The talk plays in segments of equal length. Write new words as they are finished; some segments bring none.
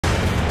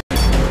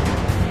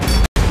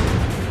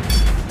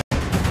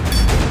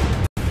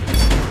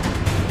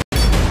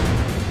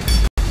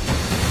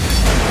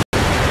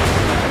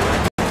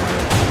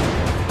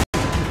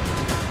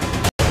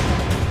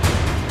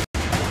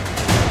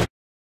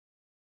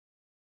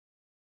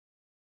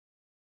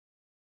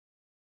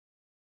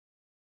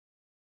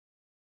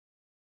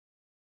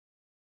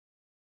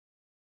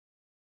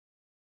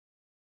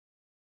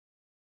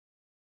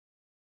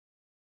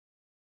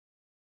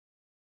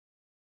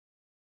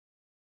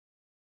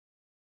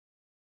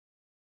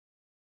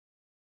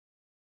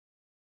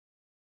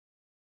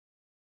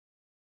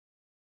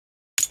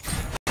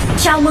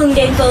Chào mừng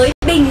đến với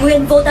Bình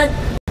Nguyên Vô Tận.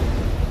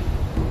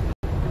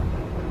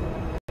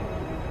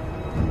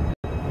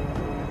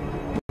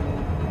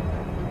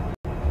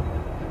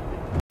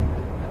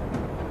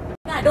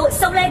 Cả đội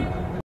xông lên.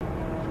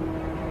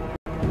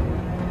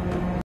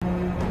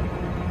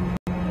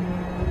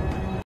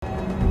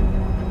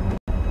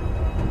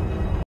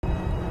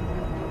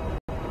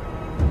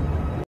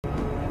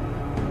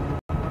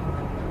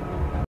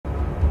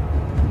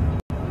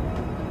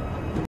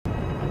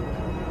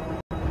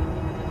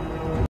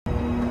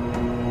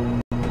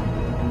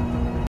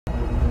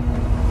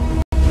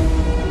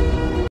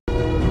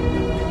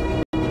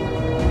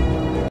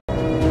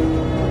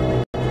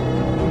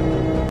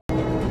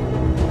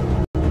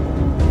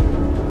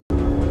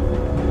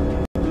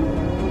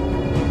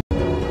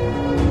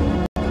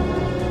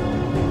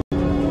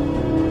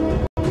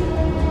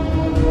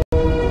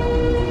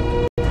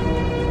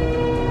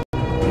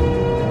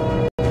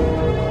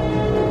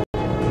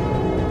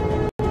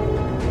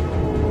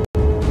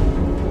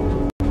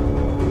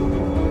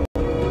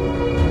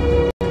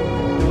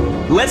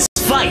 Let's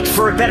fight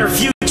for a better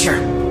future!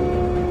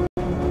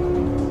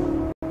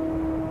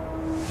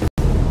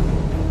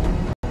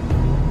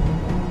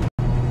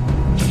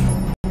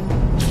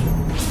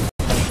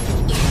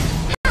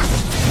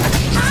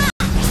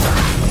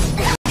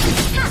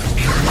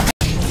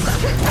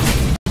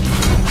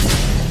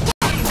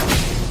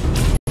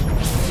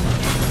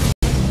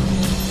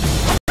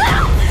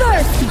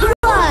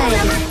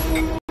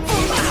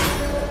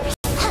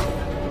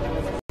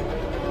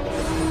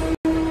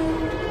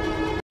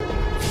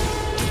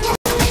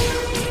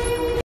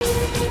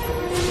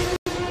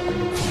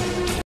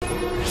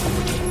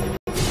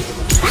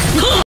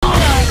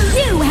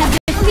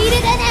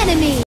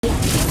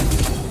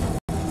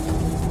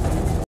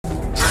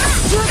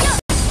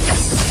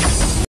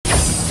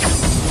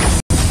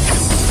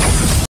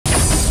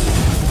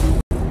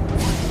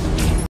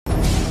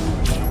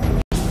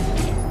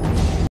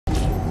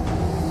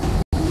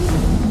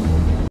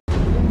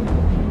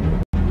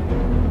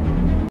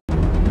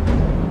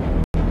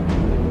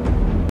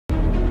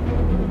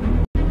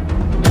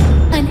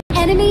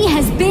 Enemy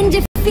has been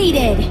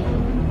defeated.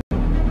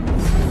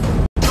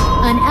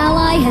 An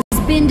ally has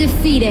been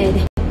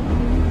defeated.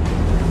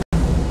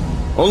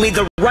 Only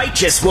the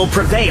righteous will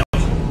prevail.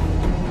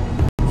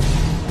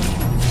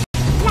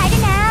 Lại đây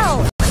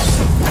nào.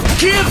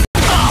 Give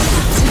up!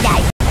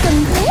 Đại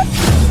cần thiết.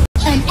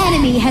 An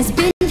enemy has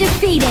been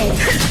defeated.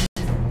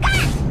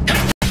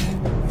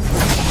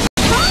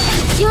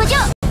 Chưa chứ.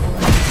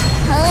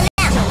 Hơn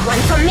nào. One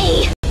for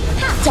me.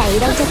 Chạy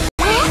đâu cho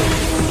khác.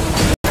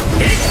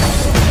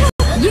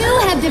 You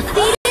have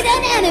defeated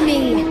an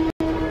enemy.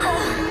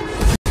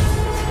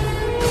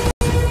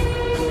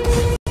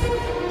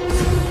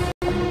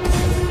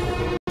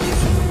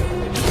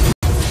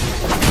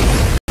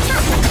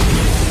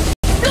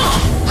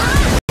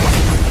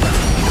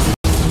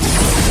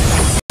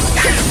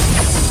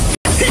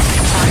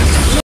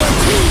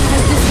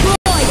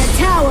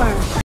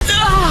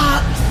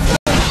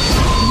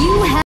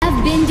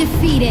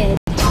 Defeated.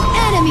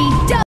 Enemy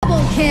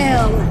double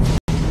kill.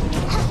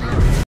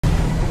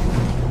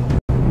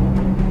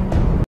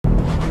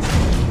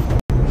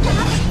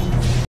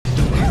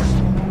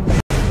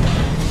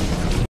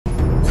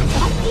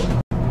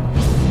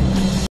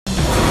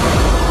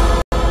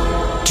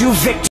 To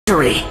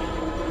victory.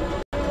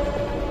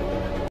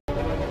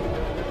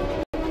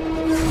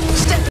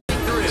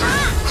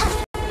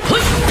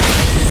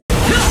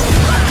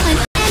 An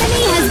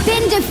enemy has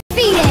been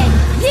defeated.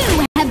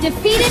 You have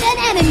defeated an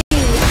enemy.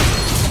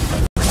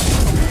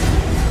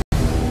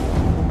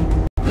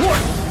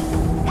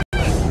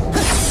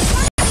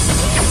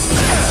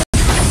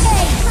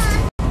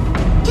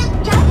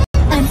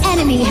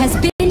 Has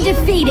been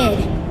defeated.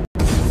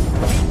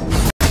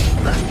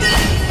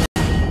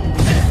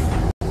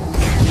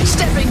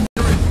 Stepping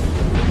through.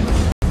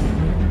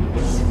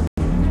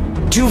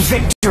 To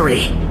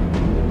victory.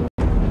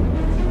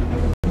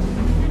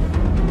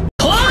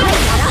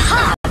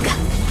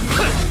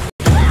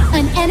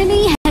 An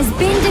enemy has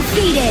been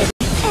defeated.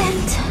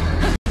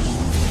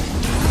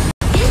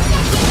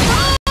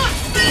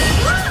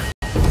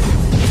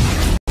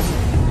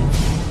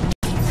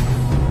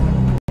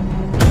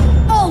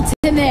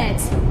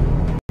 Ultimate.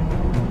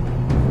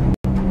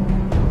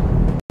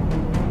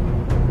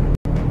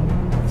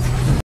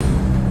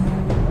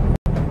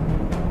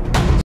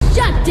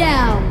 Shut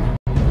down.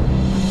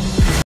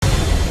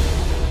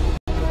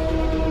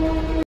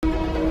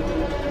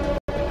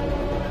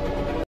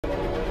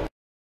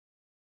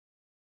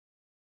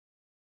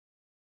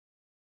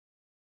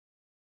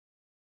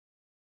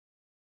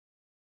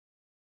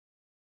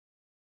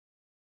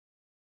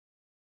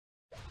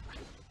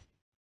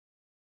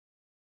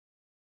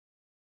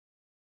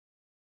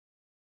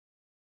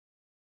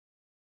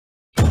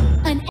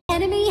 An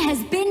enemy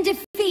has been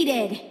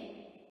defeated.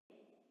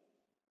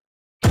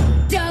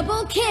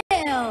 Double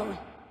kill.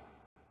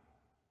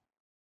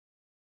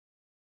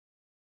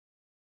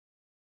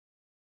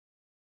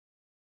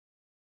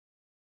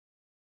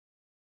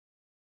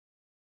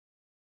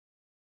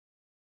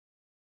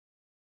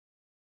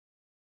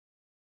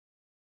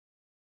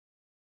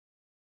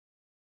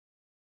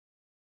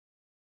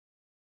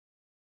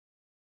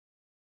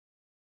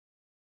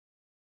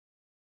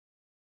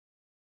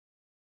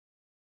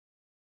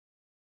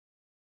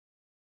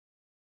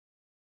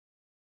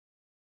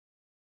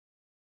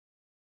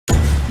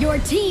 Your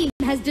team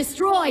has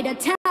destroyed a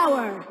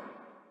tower.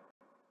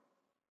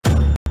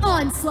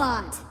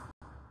 Onslaught.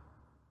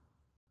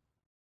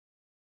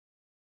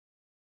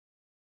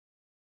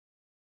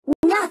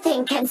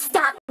 Nothing can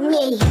stop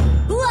me.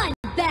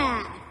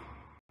 Bloodbath.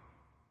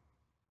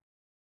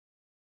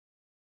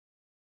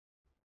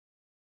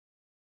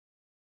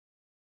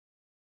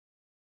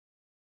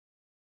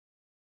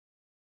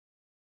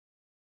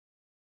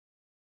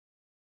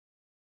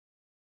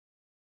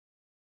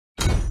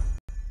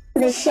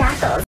 The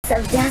shackles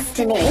of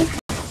destiny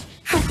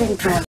have been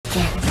broken.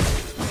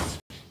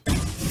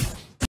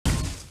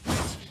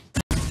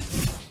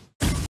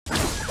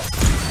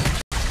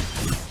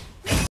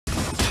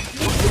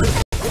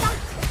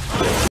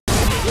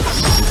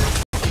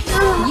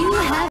 You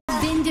have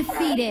been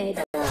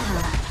defeated. An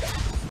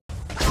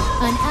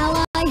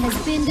ally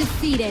has been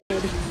defeated.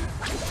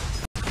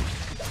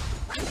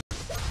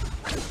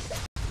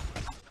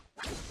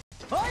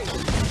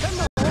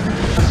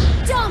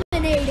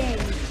 Dominating.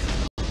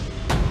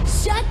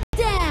 Shut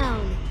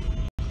down.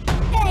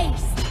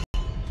 Ace.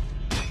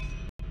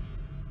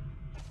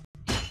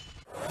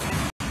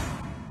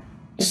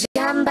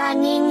 Jamba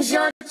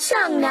ninja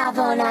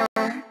changnavona.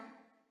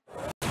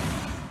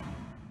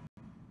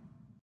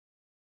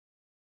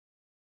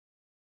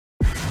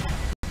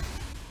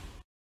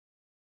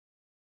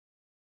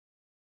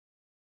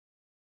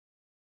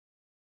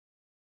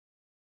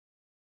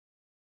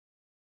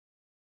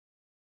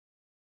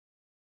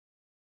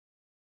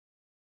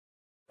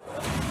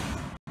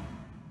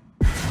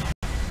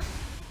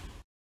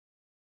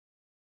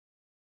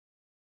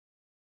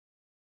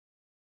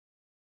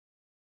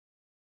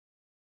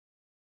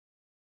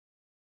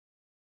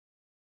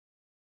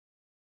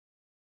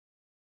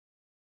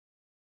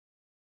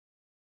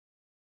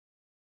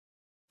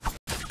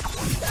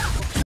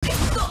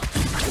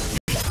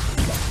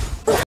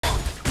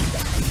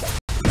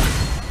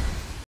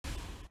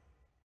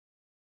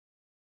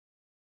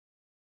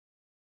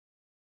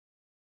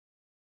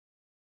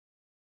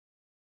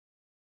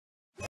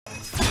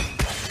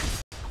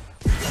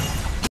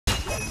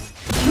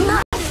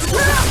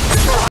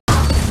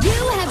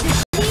 You have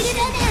defeated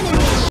an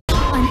enemy.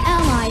 An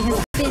ally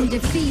has been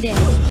defeated.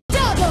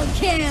 Double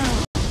kill.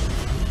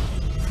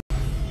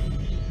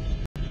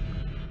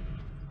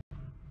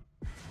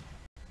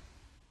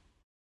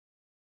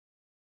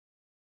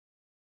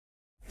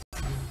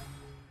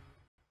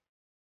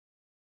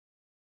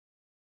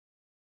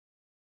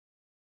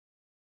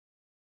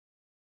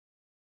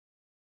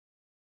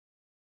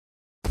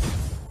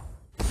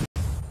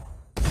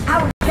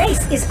 Our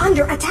base is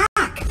under attack.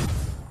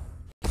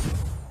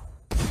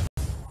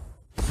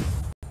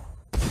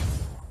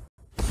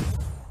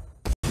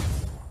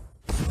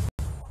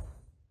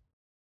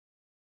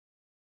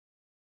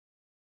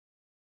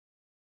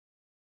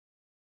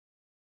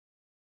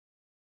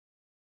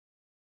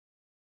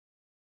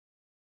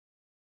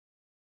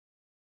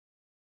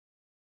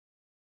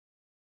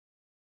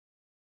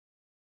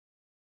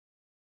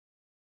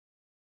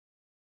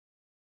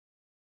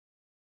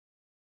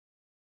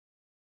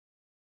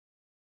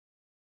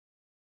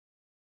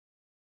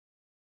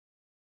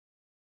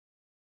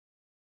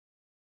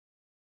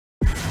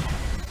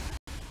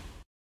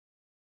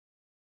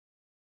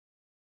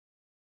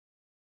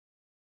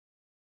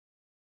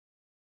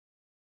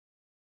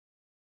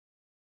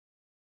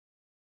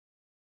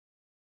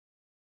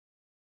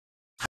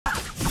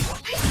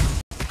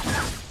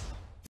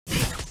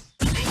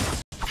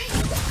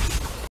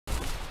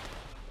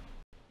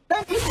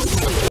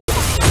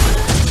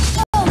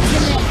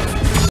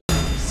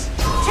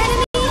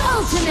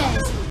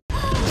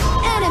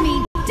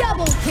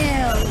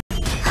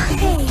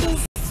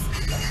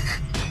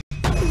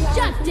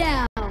 Shut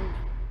down!